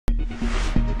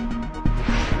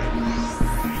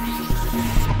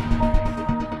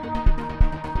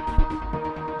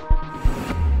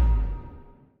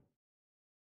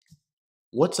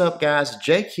What's up, guys?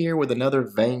 Jake here with another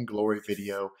Vainglory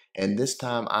video, and this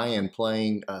time I am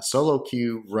playing solo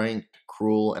queue ranked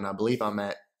Krul, and I believe I'm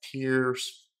at tier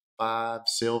 5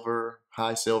 silver,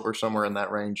 high silver, somewhere in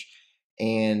that range.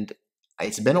 And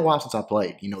it's been a while since I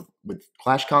played. With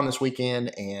ClashCon this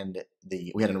weekend, and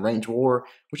we had an arranged war,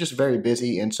 which is very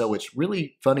busy, and so it's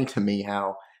really funny to me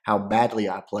how badly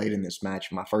I played in this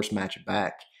match, my first match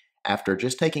back after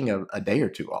just taking a day or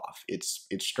two off. It's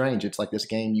strange. It's like this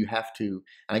game you have to,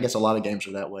 and I guess a lot of games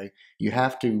are that way. You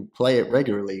have to play it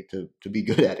regularly to be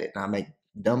good at it. And I make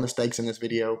dumb mistakes in this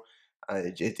video.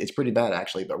 It's pretty bad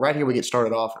actually. But right here we get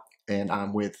started off, and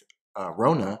I'm with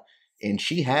Rona, and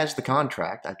she has the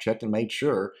contract. I checked and made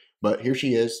sure, but here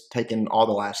she is taking all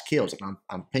the last kills, and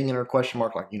I'm pinging her question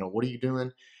mark like, what are you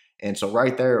doing? And so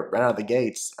right there, right out of the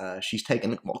gates, she's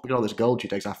taking, look at all this gold she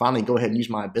takes. I finally go ahead and use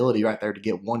my ability right there to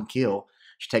get one kill.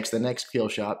 She takes the next kill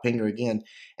shot, ping her again.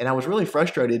 And I was really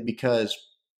frustrated because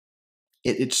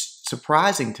it's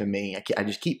surprising to me. I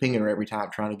just keep pinging her every time,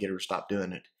 trying to get her to stop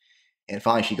doing it. And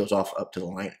finally she goes off up to the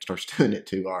lane and starts doing it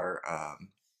to our,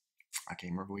 I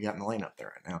can't remember who we got in the lane up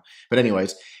there right now. But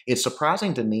anyways, it's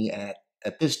surprising to me at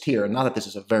this tier, and not that this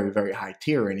is a very, very high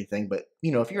tier or anything, but,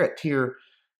 if you're at tier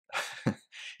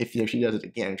if she does it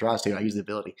again and tries to, I use the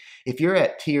ability. If you're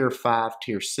at tier 5,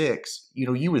 tier 6,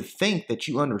 you would think that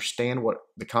you understand what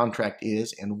the contract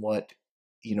is and what,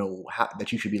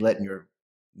 that you should be letting your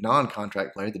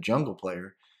non-contract player, the jungle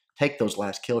player, take those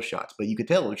last kill shots. But you could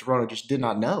tell that Rona just did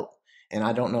not know. And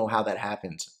I don't know how that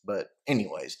happens. But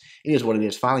anyways, it is what it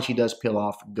is. Finally, she does peel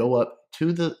off, go up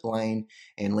to the lane,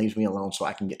 and leaves me alone so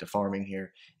I can get to farming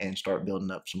here and start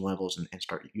building up some levels and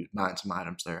start buying some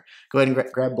items there. Go ahead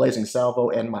and grab Blazing Salvo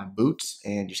and my boots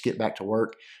and just get back to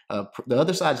work. The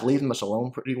other side's leaving us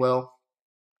alone pretty well.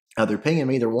 They're pinging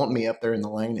me. They're wanting me up there in the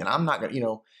lane, and I'm not going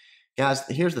to, guys,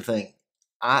 here's the thing.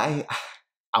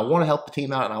 I want to help the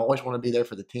team out, and I always want to be there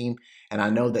for the team. And I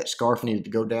know that Skarf needed to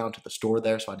go down to the store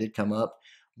there, so I did come up.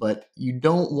 But you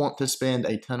don't want to spend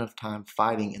a ton of time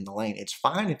fighting in the lane. It's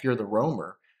fine if you're the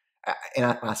roamer, and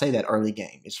I say that early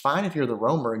game. It's fine if you're the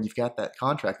roamer and you've got that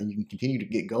contract and you can continue to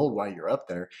get gold while you're up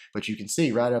there. But you can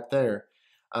see right up there,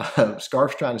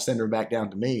 Skarf's trying to send her back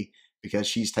down to me because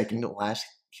she's taking the last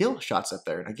kill shots up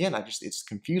there. And again, it's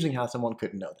confusing how someone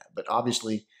couldn't know that. But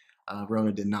obviously,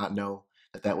 Rona did not know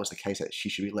that was the case, that she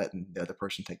should be letting the other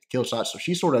person take the kill shot. So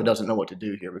she sort of doesn't know what to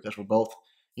do here because we're both,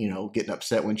 getting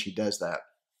upset when she does that.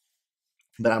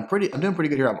 But I'm doing pretty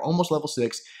good here. I'm almost level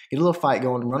 6. Get a little fight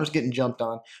going. Runner's getting jumped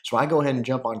on. So I go ahead and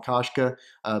jump on Kashka,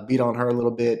 beat on her a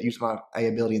little bit, use my A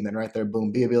ability, and then right there,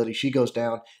 boom, B ability. She goes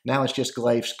down. Now it's just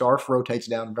Glaive. Skarf rotates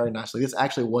down very nicely. This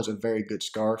actually was a very good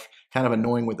Skarf. Kind of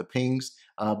annoying with the pings,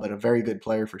 but a very good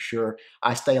player for sure.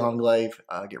 I stay on Glaive,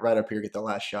 get right up here, get the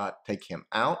last shot, take him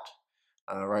out.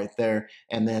 Right there.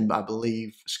 And then I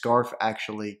believe Skarf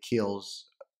actually kills.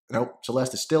 Nope,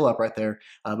 Celeste is still up right there,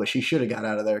 but she should have got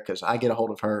out of there because I get a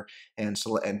hold of her, and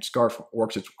Skarf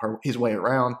works his way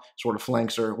around, sort of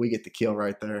flanks her. We get the kill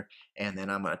right there, and then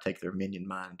I'm going to take their minion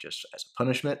mine just as a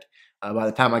punishment. By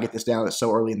the time I get this down, it's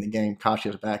so early in the game,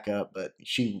 Kashka's back up, but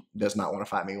she does not want to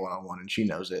fight me one-on-one, and she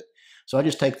knows it. So I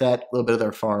just take that little bit of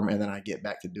their farm, and then I get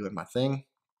back to doing my thing,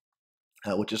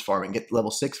 which is farming. Get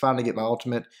level 6 finally, get my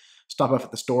ultimate. Stop off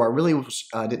at the store. I really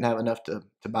didn't have enough to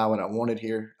buy what I wanted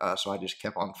here, so I just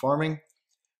kept on farming.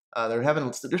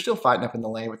 They're still fighting up in the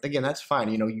lane, but again, that's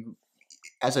fine. You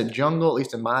as a jungle, at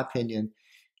least in my opinion,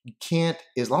 you can't,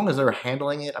 as long as they're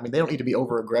handling it. I mean, they don't need to be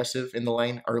over aggressive in the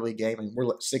lane early game. I mean,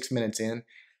 we're 6 minutes in.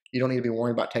 You don't need to be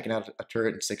worrying about taking out a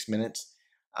turret in 6 minutes.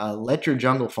 Let your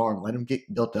jungle farm. Let them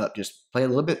get built up. Just play a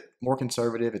little bit more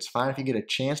conservative. It's fine if you get a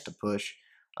chance to push.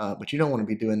 But you don't want to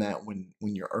be doing that when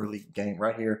you're early game.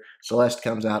 Right here, Celeste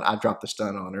comes out. I drop the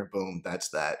stun on her. Boom, that's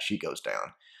that. She goes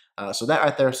down. So that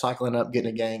right there, cycling up,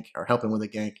 getting a gank, or helping with a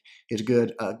gank, is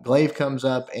good. Glaive comes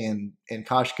up and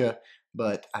Kashka,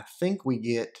 but I think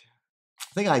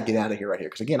I get out of here right here.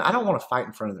 Because again, I don't want to fight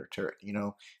in front of their turret.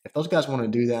 If those guys want to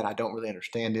do that, I don't really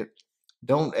understand it.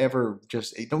 Don't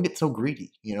get so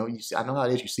greedy. I know how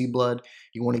it is. You see blood,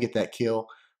 you want to get that kill.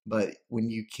 But when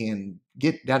you can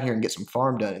get down here and get some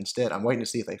farm done instead, I'm waiting to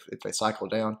see if they cycle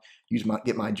down,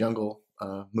 get my jungle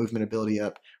movement ability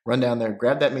up, run down there,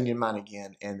 grab that minion mine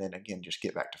again, and then again just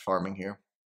get back to farming here.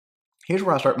 Here's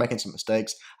where I start making some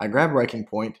mistakes. I grab Breaking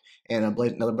Point and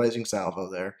another Blazing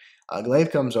Salvo there. Glaive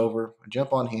comes over, I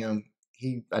jump on him.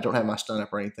 I don't have my stun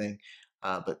up or anything,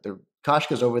 but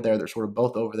Kashka's over there. They're sort of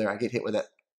both over there. I get hit with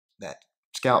that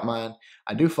scout mine.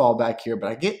 I do fall back here, but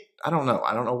I don't know.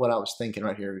 I don't know what I was thinking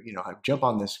right here. You know, I jump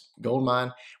on this gold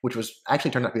mine, which was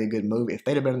actually turned out to be a good move. If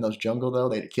they'd have been in those jungle though,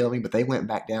 they'd have killed me, but they went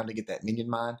back down to get that minion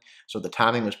mine. So the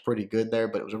timing was pretty good there,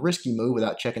 but it was a risky move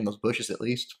without checking those bushes at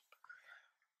least.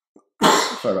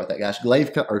 Sorry about that, guys.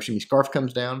 Glaive, or excuse me, Skarf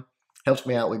comes down, helps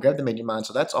me out. We grab the minion mine,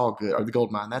 so that's all good. Or the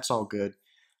gold mine, that's all good.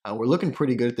 We're looking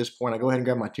pretty good at this point. I go ahead and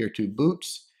grab my tier 2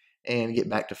 boots and get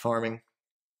back to farming.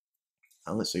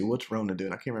 Let's see, what's Rona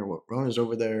doing? I can't remember what. Rona's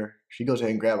over there. She goes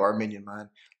ahead and grab our minion mine.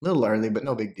 A little early, but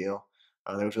no big deal.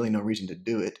 There was really no reason to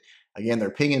do it. Again, they're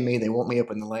pinging me. They want me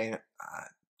up in the lane.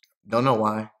 Don't know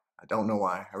why. I don't know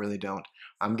why. I really don't.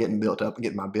 I'm getting built up and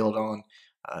getting my build on.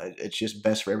 It's just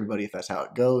best for everybody if that's how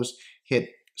it goes. Hit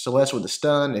Celeste with a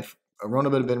stun. If Rona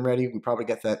would have been ready, we probably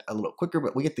get that a little quicker,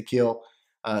 but we get the kill.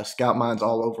 Scout mines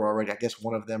all over already. I guess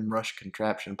one of them rush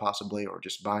contraption possibly, or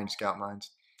just buying scout mines.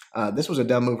 This was a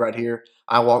dumb move right here.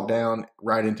 I walked down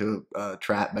right into a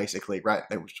trap, basically. Right,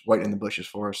 they were waiting in the bushes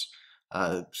for us.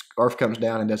 Skarf comes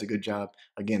down and does a good job.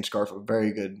 Again, Skarf was a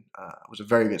very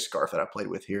good Skarf that I played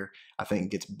with here. I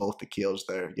think gets both the kills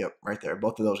there. Yep, right there.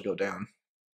 Both of those go down.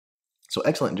 So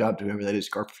excellent job to whoever that is,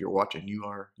 Skarf. If you're watching, you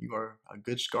are a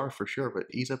good Skarf for sure. But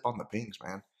ease up on the pings,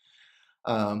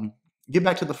 man. Get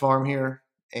back to the farm here,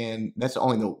 and that's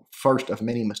only the first of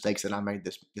many mistakes that I made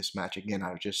this match. Again,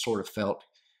 I just sort of felt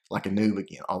like a noob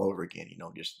again, all over again. You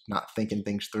know, just not thinking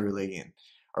things thoroughly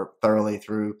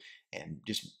through, and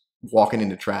just walking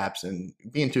into traps and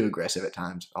being too aggressive at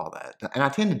times. All that, and I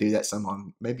tend to do that some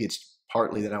on. Maybe it's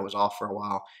partly that I was off for a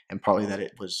while, and partly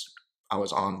that I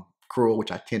was on Krul,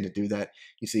 which I tend to do that.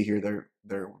 You see here,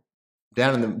 they're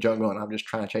down in the jungle, and I'm just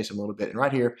trying to chase them a little bit. And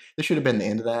right here, this should have been the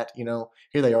end of that. You know,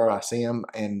 here they are. I see them,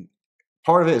 and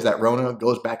part of it is that Rona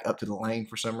goes back up to the lane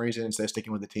for some reason instead of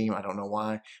sticking with the team. I don't know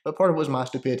why, but part of it was my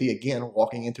stupidity again,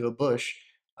 walking into a bush,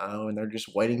 and they're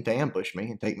just waiting to ambush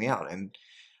me and take me out. And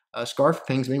Skarf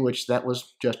pings me, which that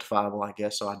was justifiable, I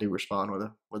guess. So I do respond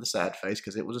with a sad face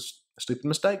because it was a stupid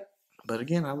mistake. But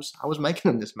again, I was making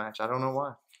them this match. I don't know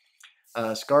why.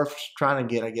 Skarf's trying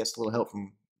to get, I guess, a little help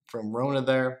from Rona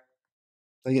there.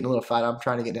 They're getting a little fight. I'm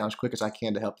trying to get down as quick as I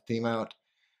can to help the team out.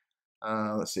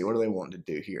 Let's see, what do they want to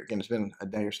do here? Again, it's been a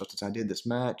day or so since I did this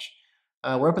match.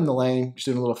 We're up in the lane, just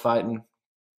doing a little fighting.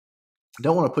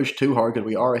 Don't want to push too hard because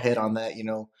we are ahead on that. You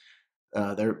know,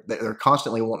 they're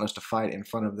constantly wanting us to fight in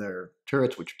front of their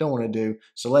turrets, which we don't want to do.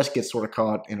 Celeste gets sort of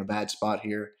caught in a bad spot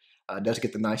here. Does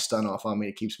get the nice stun off on me.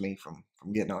 It keeps me from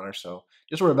getting on her. So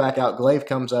just sort of back out. Glaive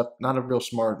comes up. Not a real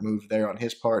smart move there on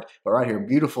his part. But right here,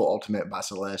 beautiful ultimate by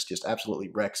Celeste. Just absolutely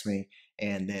wrecks me.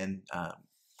 And then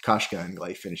Kashka and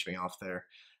Glaive finish me off there.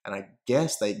 And I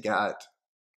guess they got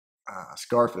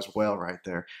Skarf as well right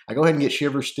there. I go ahead and get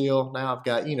Shiver Steel. Now I've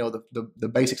got, you know, the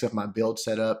basics of my build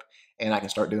set up. And I can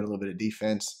start doing a little bit of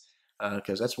defense.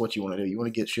 Because that's what you want to do. You want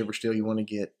to get Shiver Steel. You want to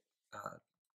get...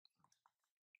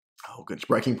 oh goodness,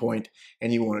 breaking point,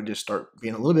 and you want to just start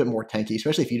being a little bit more tanky,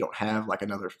 especially if you don't have like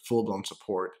another full-blown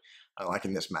support, like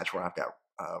in this match where I've got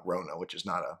Rona, which is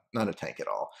not a tank at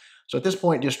all. So at this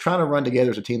point, just trying to run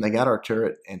together as a team. They got our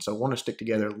turret, and so want to stick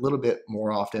together a little bit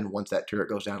more often once that turret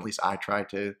goes down. At least I try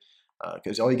to,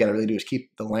 because all you got to really do is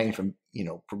keep the lane from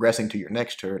progressing to your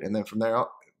next turret, and then from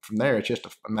there, it's just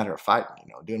a matter of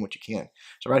fighting, doing what you can.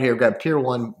 So right here, grab tier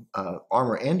 1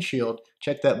 armor and shield,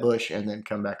 check that bush, and then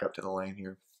come back up to the lane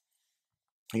here.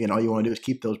 Again, all you want to do is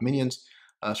keep those minions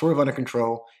sort of under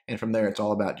control, and from there, it's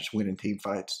all about just winning team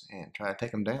fights and try to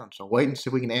take them down. So wait and see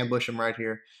if we can ambush them right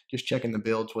here. Just checking the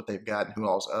builds, what they've got, and who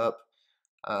all's up.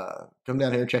 Come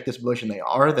down here, check this bush, and they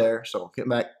are there. So get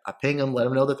back, I ping them, let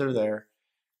them know that they're there.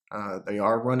 They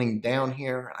are running down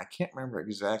here. I can't remember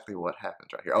exactly what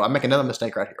happens right here. Oh, I make another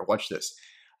mistake right here. Watch this.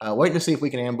 Waiting to see if we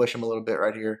can ambush them a little bit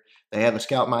right here. They have a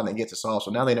scout mine that gets us all, so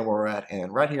now they know where we're at.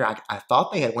 And right here, I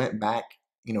thought they had went back,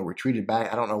 retreated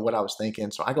back. I don't know what I was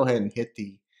thinking. So I go ahead and hit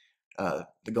the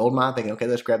gold mine, thinking, okay,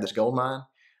 let's grab this gold mine.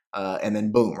 And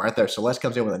then boom, right there. Celeste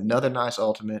comes in with another nice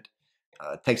ultimate.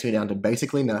 Takes me down to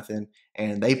basically nothing.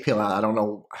 And they peel out. I don't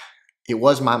know. It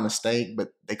was my mistake, but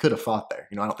they could have fought there.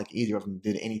 I don't think either of them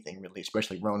did anything really,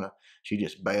 especially Rona. She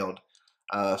just bailed.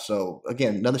 So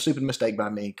again, another stupid mistake by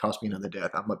me. Cost me another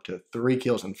death. I'm up to 3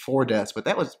 kills and 4 deaths. But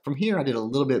that was, from here, I did a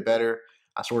little bit better.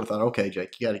 I sort of thought, okay,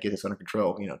 Jake, you got to get this under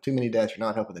control. Too many deaths, you're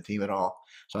not helping the team at all.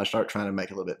 So I start trying to make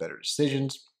a little bit better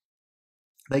decisions.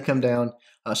 They come down.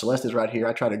 Celeste is right here.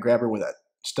 I try to grab her with a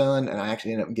stun, and I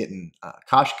actually end up getting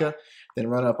Kashka. Then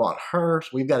run up on her. So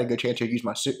we've got a good chance to use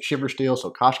my Shiver Steel.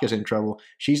 So Kashka's in trouble.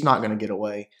 She's not going to get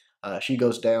away. She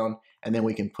goes down, and then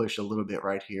we can push a little bit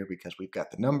right here because we've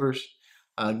got the numbers.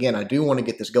 Again, I do want to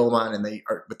get this gold mine,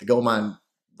 but the gold mine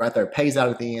right there, pays out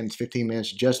at the end. It's 15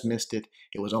 minutes, just missed it.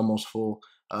 It was almost full,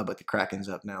 but the Kraken's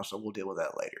up now, so we'll deal with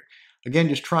that later. Again,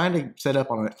 just trying to set up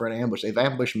on it for an ambush. They've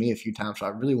ambushed me a few times, so I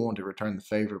really wanted to return the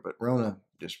favor, but Rona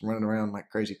just running around like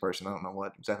a crazy person. I don't know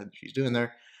what exactly she's doing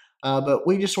there. But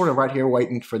we just sort of right here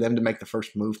waiting for them to make the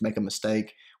first move, make a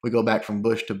mistake. We go back from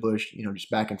bush to bush,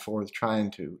 just back and forth, trying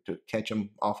to catch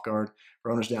them off guard.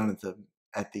 Rona's down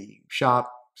at the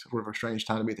shop. Sort of a strange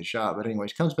time to be at the shop, but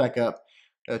anyways, comes back up,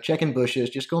 checking bushes,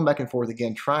 just going back and forth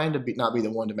again, trying to not be the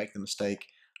one to make the mistake.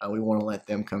 We want to let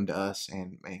them come to us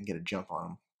and get a jump on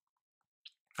them.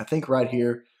 I think right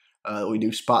here we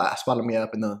do spotted me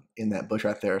up in that bush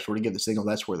right there, sort of give the signal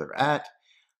that's where they're at.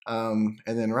 And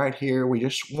then right here, we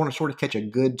just want to sort of catch a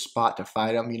good spot to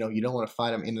fight them. You don't want to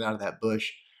fight them in and out of that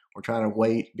bush. We're trying to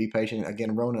wait, be patient.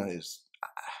 Again, Rona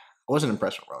I wasn't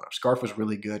impressed with Rona. Skarf was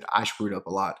really good. I screwed up a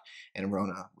lot, and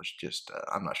Rona was just,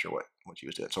 I'm not sure what she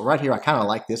was doing. So right here, I kind of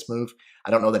like this move.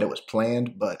 I don't know that it was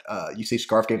planned, but you see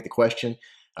Skarf gave the question,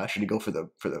 should he go for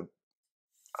the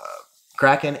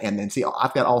Kraken, and then see,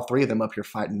 I've got all three of them up here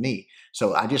fighting me.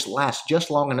 So I just last just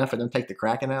long enough for them to take the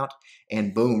Kraken out,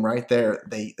 and boom, right there,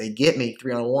 they get me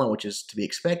 3-on-1, which is to be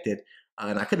expected.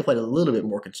 And I could have played a little bit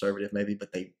more conservative maybe,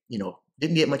 but they,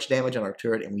 didn't get much damage on our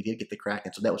turret, and we did get the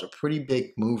Kraken. So that was a pretty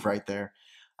big move right there.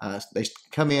 They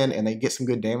come in and they get some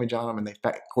good damage on them, and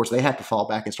of course they have to fall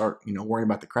back and start, worrying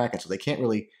about the Kraken. So they can't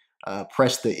really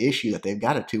press the issue that they've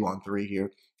got a 2-on-3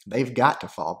 here. They've got to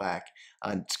fall back.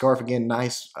 Skarf again,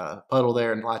 nice puddle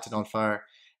there and lights it on fire.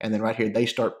 And then right here, they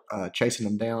start chasing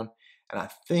them down. And I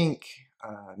think,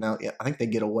 I think they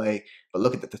get away. But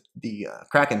look at the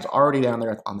Kraken's already down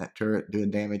there on that turret doing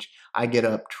damage. I get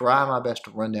up, try my best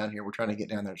to run down here. We're trying to get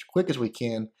down there as quick as we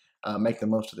can, make the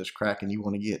most of this Kraken. You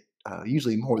want to get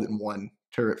usually more than one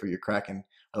turret for your Kraken.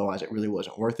 Otherwise, it really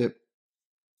wasn't worth it.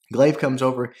 Glaive comes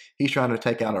over. He's trying to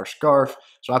take out our Skarf.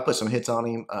 So I put some hits on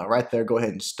him right there. Go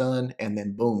ahead and stun. And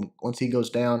then boom, once he goes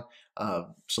down,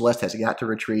 Celeste has got to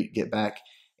retreat, get back.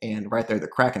 And right there, the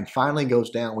Kraken finally goes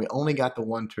down. We only got the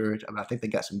one turret, but I think they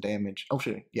got some damage. Oh,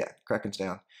 shit. Yeah, Kraken's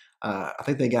down. I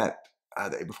think they got,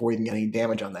 before we even got any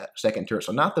damage on that second turret.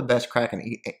 So not the best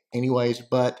Kraken anyways,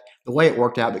 but the way it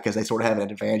worked out, because they sort of have an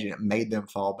advantage and it made them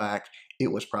fall back,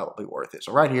 it was probably worth it.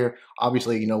 So right here,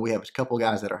 obviously, we have a couple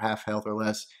guys that are half health or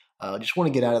less. Just want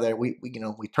to get out of there. We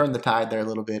turned the tide there a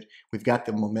little bit. We've got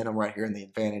the momentum right here and the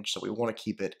advantage, so we want to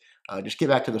keep it. Just get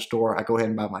back to the store. I go ahead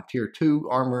and buy my tier 2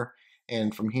 armor,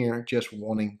 and from here, just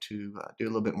wanting to do a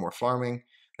little bit more farming.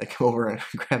 They come over and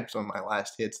grab some of my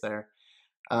last hits there.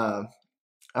 All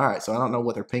right, so I don't know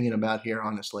what they're pinging about here,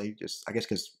 honestly. Just I guess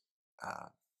because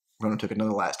Rona took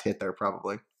another last hit there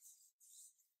probably.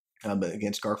 But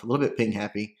again, Skarf a little bit ping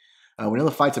happy. We know the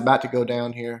fight's about to go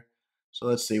down here. So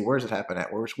let's see, where's it happen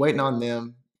at? We're just waiting on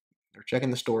them. They're checking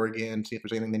the store again, see if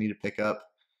there's anything they need to pick up.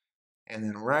 And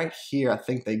then right here, I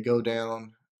think they go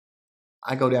down.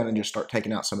 I go down and just start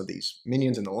taking out some of these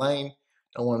minions in the lane.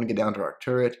 Don't want them to get down to our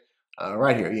turret.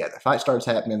 Right here, yeah, the fight starts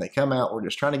happening. They come out. We're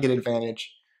just trying to get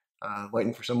advantage,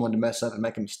 waiting for someone to mess up and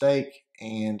make a mistake.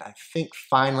 And I think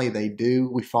finally they do.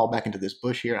 We fall back into this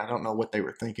bush here. I don't know what they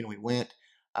were thinking. We went,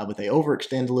 but they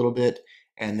overextend a little bit.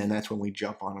 And then that's when we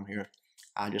jump on them here.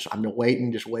 I'm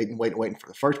waiting for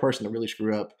the first person to really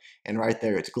screw up. And right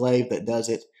there, it's Glaive that does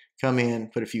it. Come in,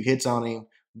 put a few hits on him.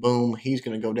 Boom, he's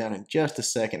going to go down in just a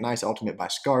second. Nice ultimate by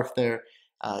Skarf there.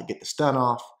 Get the stun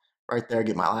off right there,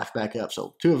 get my life back up.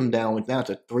 So 2 of them down. Now it's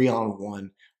a 3-on-1.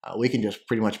 We can just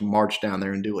pretty much march down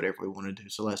there and do whatever we want to do.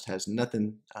 Celeste has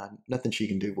nothing she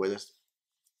can do with us.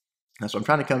 So I'm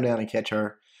trying to come down and catch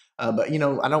her. But, I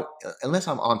don't, unless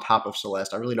I'm on top of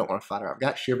Celeste, I really don't want to fight her. I've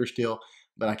got Shiver still,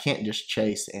 but I can't just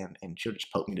chase and she'll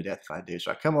just poke me to death if I do.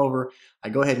 So I come over, I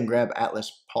go ahead and grab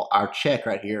Atlas, our check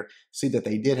right here, see that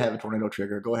they did have a tornado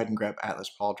trigger, go ahead and grab Atlas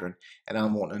Pauldron, and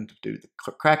I'm wanting to do the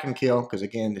Kraken kill, because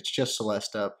again, it's just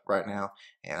Celeste up right now,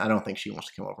 and I don't think she wants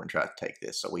to come over and try to take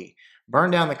this. So we burn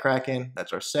down the Kraken,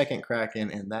 that's our second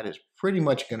Kraken, and that is pretty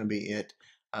much going to be it.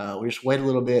 We just wait a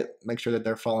little bit, make sure that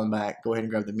they're falling back, go ahead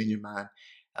and grab the minion mine,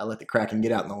 let the Kraken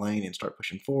get out in the lane and start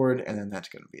pushing forward, and then that's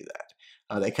going to be that.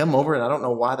 They come over, and I don't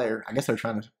know why I guess they're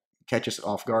trying to catch us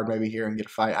off guard maybe here and get a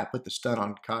fight. I put the stun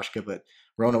on Kashka, but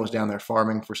Rona was down there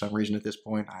farming for some reason at this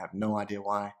point. I have no idea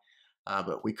why.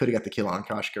 But we could have got the kill on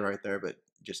Kashka right there, but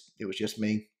it was just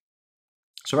me.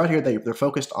 So right here, they're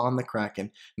focused on the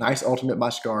Kraken. Nice ultimate by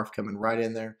Skarf, coming right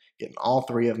in there, getting all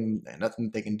 3 of them, and nothing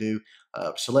that they can do.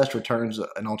 Celeste returns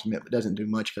an ultimate, but doesn't do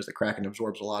much because the Kraken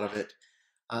absorbs a lot of it.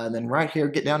 And then right here,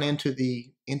 get down into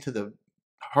the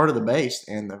heart of the base,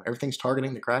 and everything's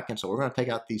targeting the Kraken. So we're going to take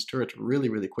out these turrets really,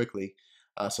 really quickly.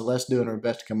 Celeste doing her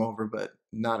best to come over, but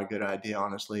not a good idea,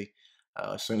 honestly.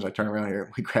 As soon as I turn around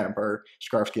here, we grab her.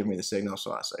 Skarf's giving me the signal,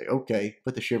 so I say, okay,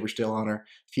 put the shiver still on her.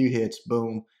 Few hits,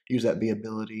 boom, use that B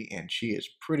ability, and she is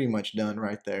pretty much done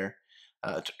right there.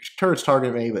 Turret's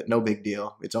targeting me, but no big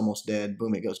deal. It's almost dead.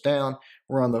 Boom, it goes down.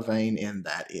 We're on the vein, and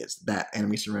that is that.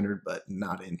 Enemy surrendered, but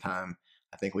not in time.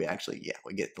 I think we actually, yeah,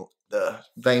 we get the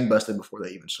vein busted before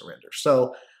they even surrender.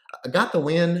 So I got the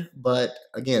win, but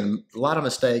again, a lot of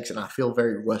mistakes, and I feel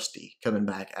very rusty coming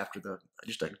back after the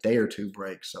just a day or two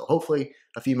break. So hopefully,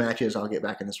 a few matches, I'll get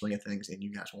back in the swing of things, and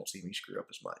you guys won't see me screw up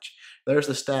as much. There's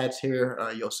the stats here.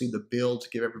 You'll see the builds.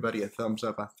 Give everybody a thumbs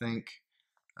up, I think.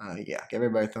 Yeah, give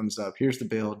everybody a thumbs up. Here's the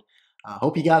build.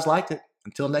 Hope you guys liked it.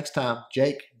 Until next time,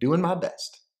 Jake, doing my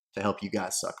best to help you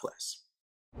guys suck less.